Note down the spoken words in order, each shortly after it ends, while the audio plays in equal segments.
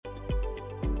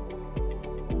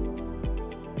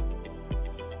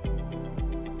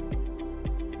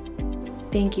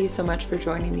Thank you so much for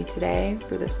joining me today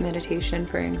for this meditation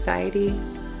for anxiety.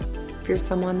 If you're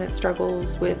someone that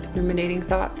struggles with ruminating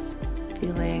thoughts,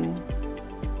 feeling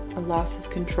a loss of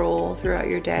control throughout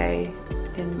your day,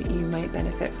 then you might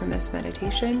benefit from this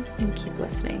meditation and keep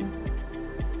listening.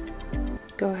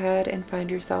 Go ahead and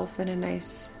find yourself in a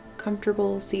nice,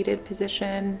 comfortable seated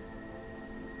position.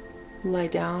 Lie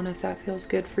down if that feels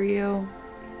good for you.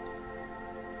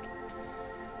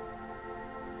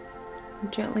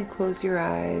 Gently close your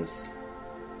eyes.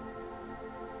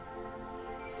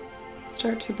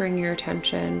 Start to bring your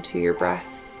attention to your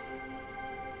breath.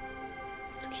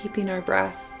 Just keeping our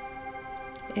breath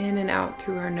in and out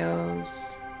through our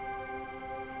nose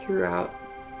throughout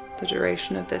the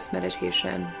duration of this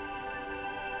meditation.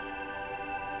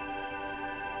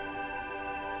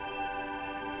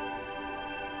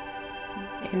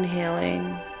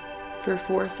 Inhaling for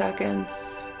 4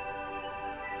 seconds.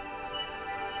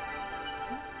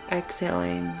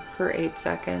 Exhaling for 8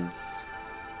 seconds.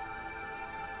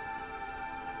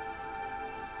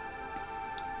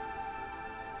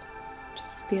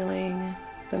 Just feeling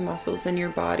the muscles in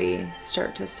your body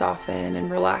start to soften and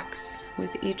relax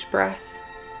with each breath.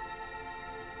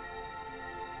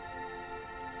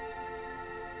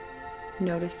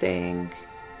 Noticing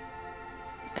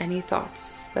any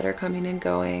thoughts that are coming and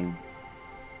going.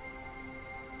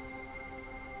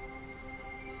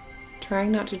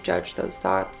 Trying not to judge those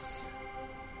thoughts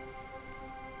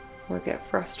or get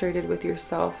frustrated with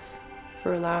yourself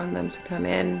for allowing them to come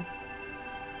in.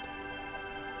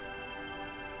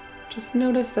 Just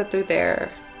notice that they're there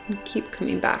and keep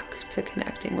coming back to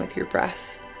connecting with your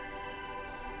breath.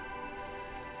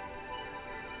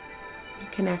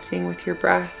 Connecting with your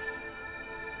breath,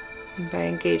 and by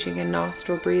engaging in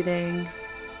nostril breathing,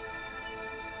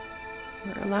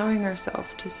 we're allowing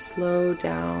ourselves to slow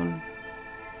down.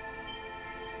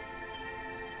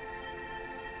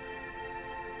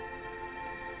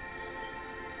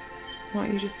 I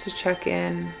want you just to check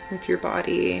in with your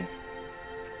body,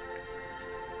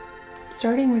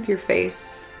 starting with your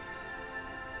face.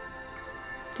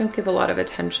 Don't give a lot of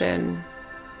attention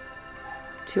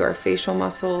to our facial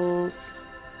muscles.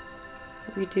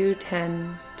 We do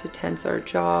tend to tense our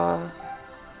jaw.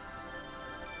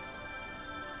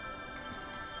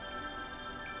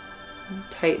 And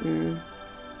tighten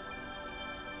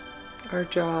our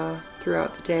jaw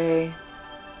throughout the day.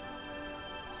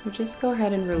 So just go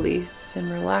ahead and release and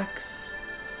relax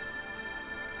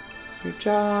your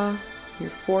jaw, your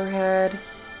forehead.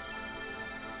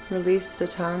 Release the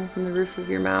tongue from the roof of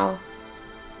your mouth.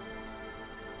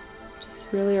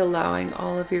 Just really allowing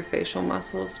all of your facial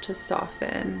muscles to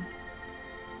soften.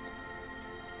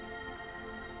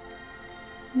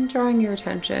 And drawing your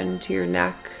attention to your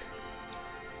neck,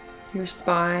 your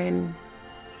spine,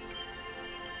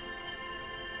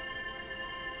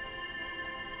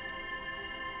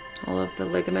 all of the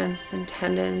ligaments and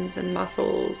tendons and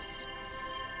muscles,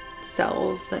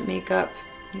 cells that make up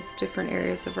these different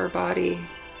areas of our body.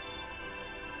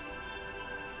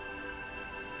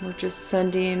 We're just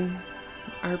sending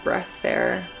our breath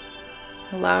there,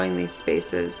 allowing these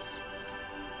spaces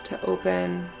to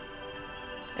open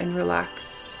and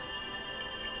relax.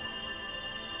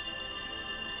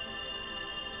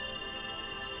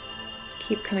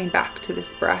 Keep coming back to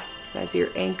this breath as your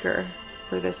anchor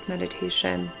for this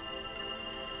meditation.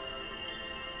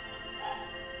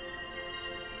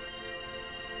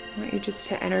 I want you just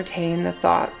to entertain the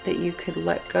thought that you could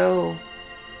let go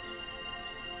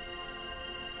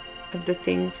of the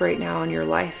things right now in your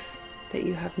life that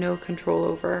you have no control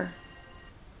over.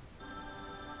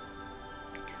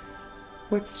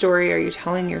 What story are you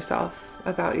telling yourself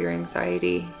about your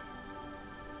anxiety?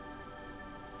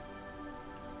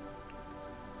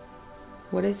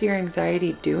 What is your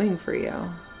anxiety doing for you?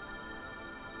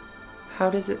 How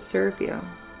does it serve you?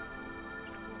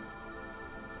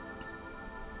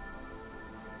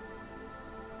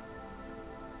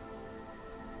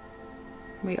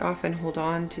 We often hold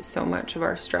on to so much of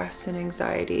our stress and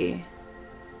anxiety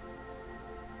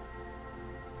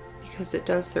because it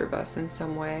does serve us in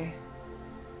some way.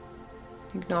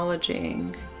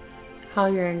 Acknowledging how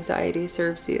your anxiety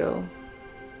serves you,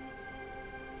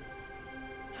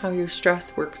 how your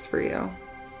stress works for you,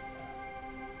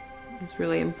 is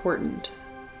really important.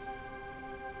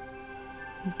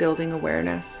 Building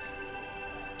awareness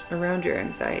around your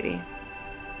anxiety.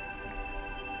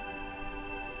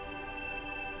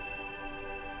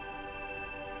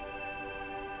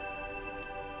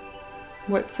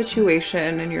 What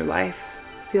situation in your life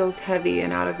feels heavy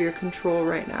and out of your control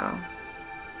right now?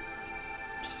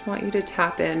 Just want you to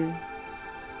tap in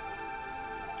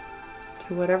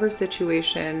to whatever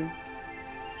situation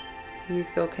you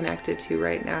feel connected to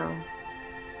right now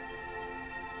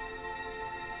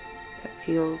that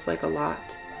feels like a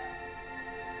lot.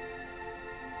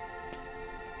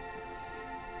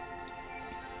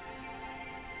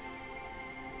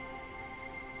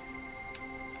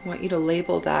 I want you to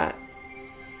label that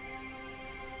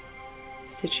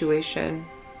situation,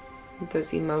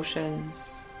 those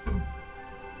emotions,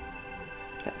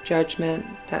 that judgment,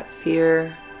 that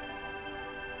fear,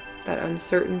 that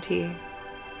uncertainty.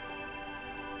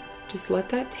 Just let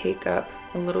that take up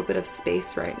a little bit of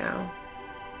space right now.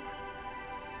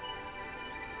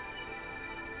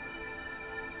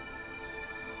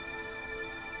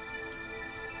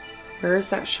 Where is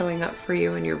that showing up for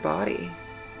you in your body?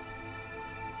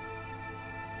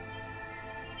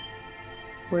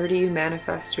 Where do you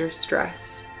manifest your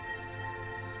stress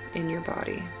in your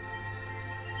body?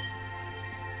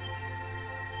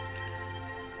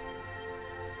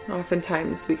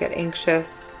 Oftentimes we get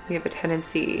anxious. We have a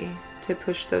tendency to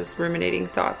push those ruminating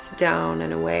thoughts down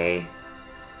and away,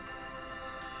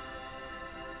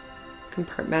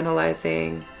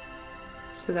 compartmentalizing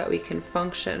so that we can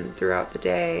function throughout the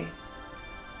day.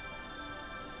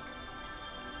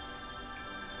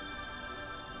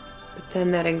 But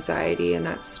then that anxiety and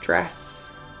that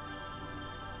stress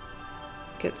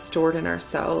gets stored in our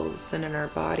cells and in our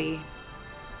body,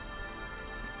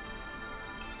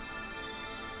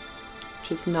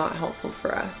 which is not helpful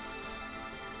for us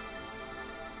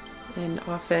and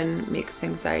often makes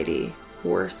anxiety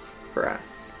worse for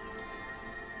us.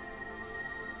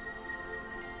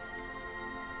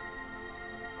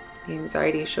 The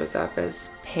anxiety shows up as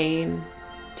pain,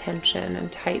 tension,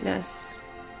 and tightness.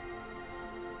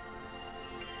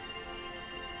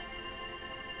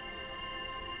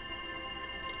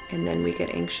 And then we get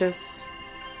anxious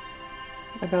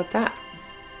about that.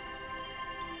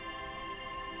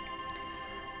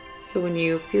 So when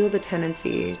you feel the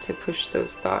tendency to push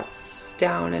those thoughts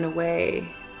down and away,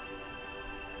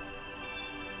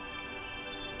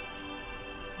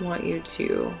 I want you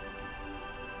to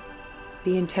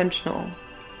be intentional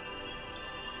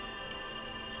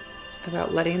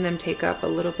about letting them take up a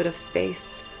little bit of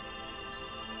space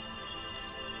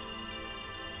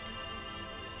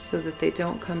so that they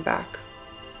don't come back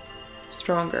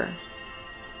stronger,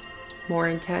 more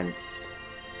intense,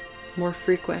 more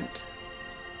frequent,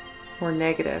 more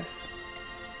negative.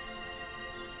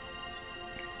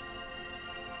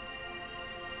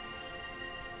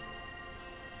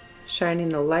 Shining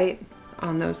the light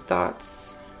on those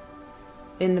thoughts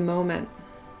in the moment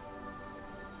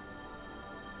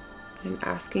and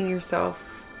asking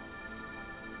yourself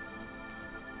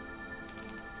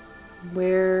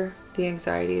where the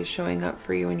anxiety is showing up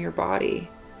for you in your body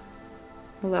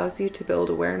allows you to build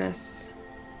awareness,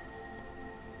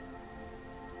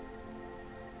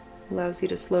 allows you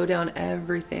to slow down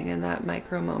everything in that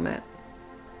micro moment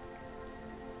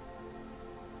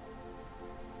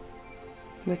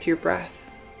with your breath.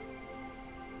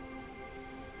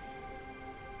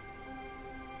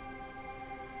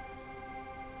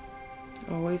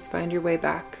 Always find your way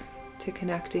back to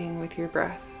connecting with your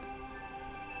breath.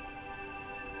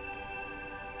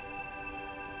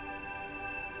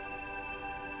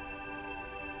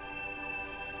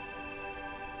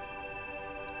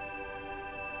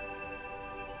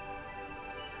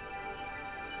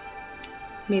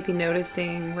 Maybe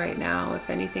noticing right now if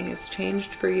anything has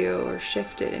changed for you or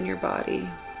shifted in your body.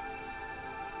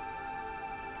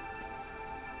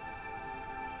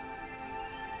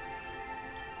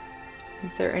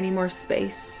 Is there any more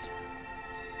space?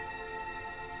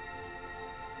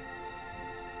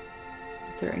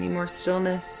 Is there any more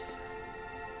stillness?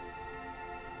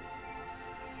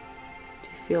 Do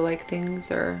you feel like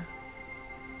things are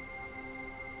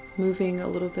moving a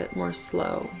little bit more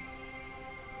slow?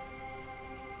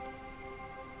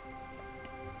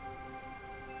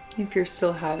 If you're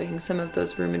still having some of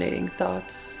those ruminating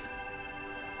thoughts,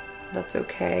 that's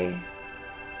okay.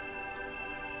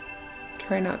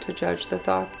 Try not to judge the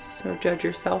thoughts or judge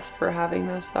yourself for having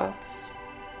those thoughts.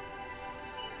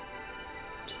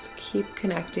 Just keep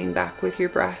connecting back with your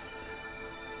breath.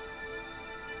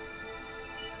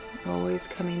 Always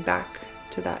coming back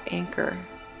to that anchor.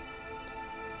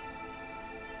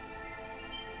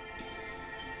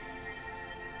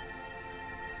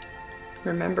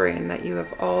 Remembering that you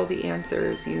have all the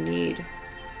answers you need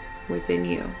within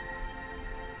you.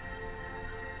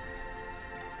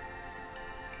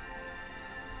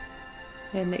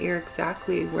 And that you're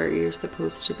exactly where you're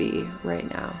supposed to be right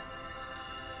now.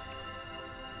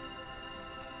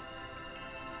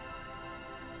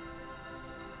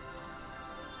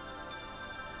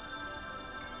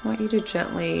 I want you to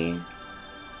gently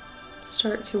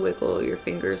Start to wiggle your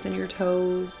fingers and your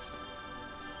toes.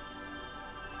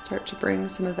 Start to bring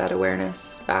some of that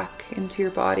awareness back into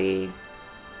your body,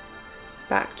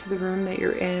 back to the room that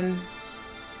you're in,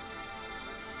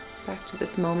 back to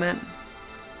this moment.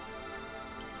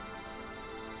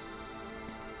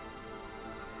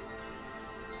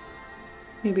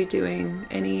 Maybe doing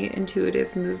any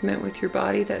intuitive movement with your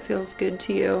body that feels good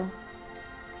to you.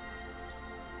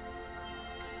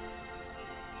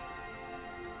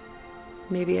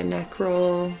 Maybe a neck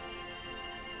roll.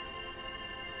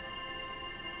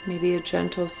 Maybe a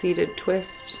gentle seated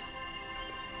twist.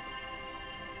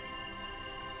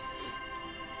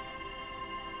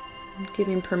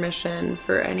 Giving permission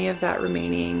for any of that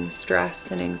remaining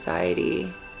stress and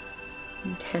anxiety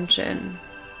and tension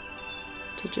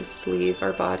to just leave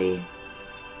our body.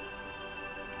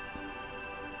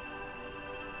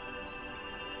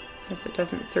 As it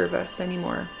doesn't serve us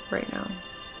anymore right now.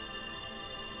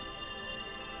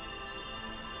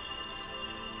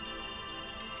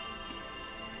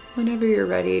 Whenever you're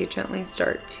ready, gently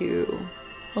start to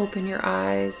open your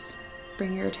eyes,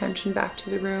 bring your attention back to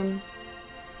the room.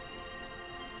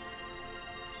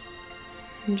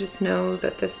 And just know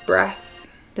that this breath,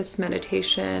 this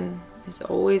meditation is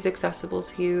always accessible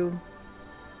to you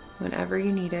whenever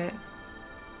you need it.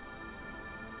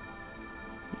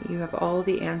 You have all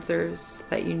the answers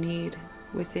that you need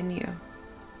within you.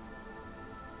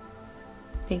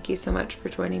 Thank you so much for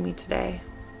joining me today.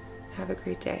 Have a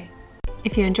great day.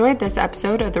 If you enjoyed this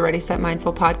episode of the Ready Set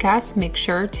Mindful podcast, make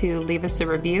sure to leave us a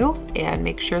review and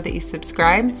make sure that you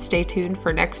subscribe. Stay tuned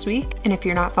for next week. And if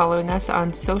you're not following us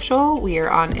on social, we are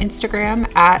on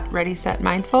Instagram at Ready Set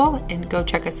Mindful, and go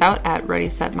check us out at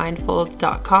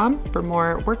readysetmindful.com for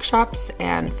more workshops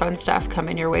and fun stuff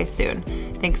coming your way soon.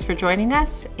 Thanks for joining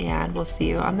us, and we'll see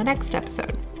you on the next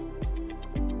episode.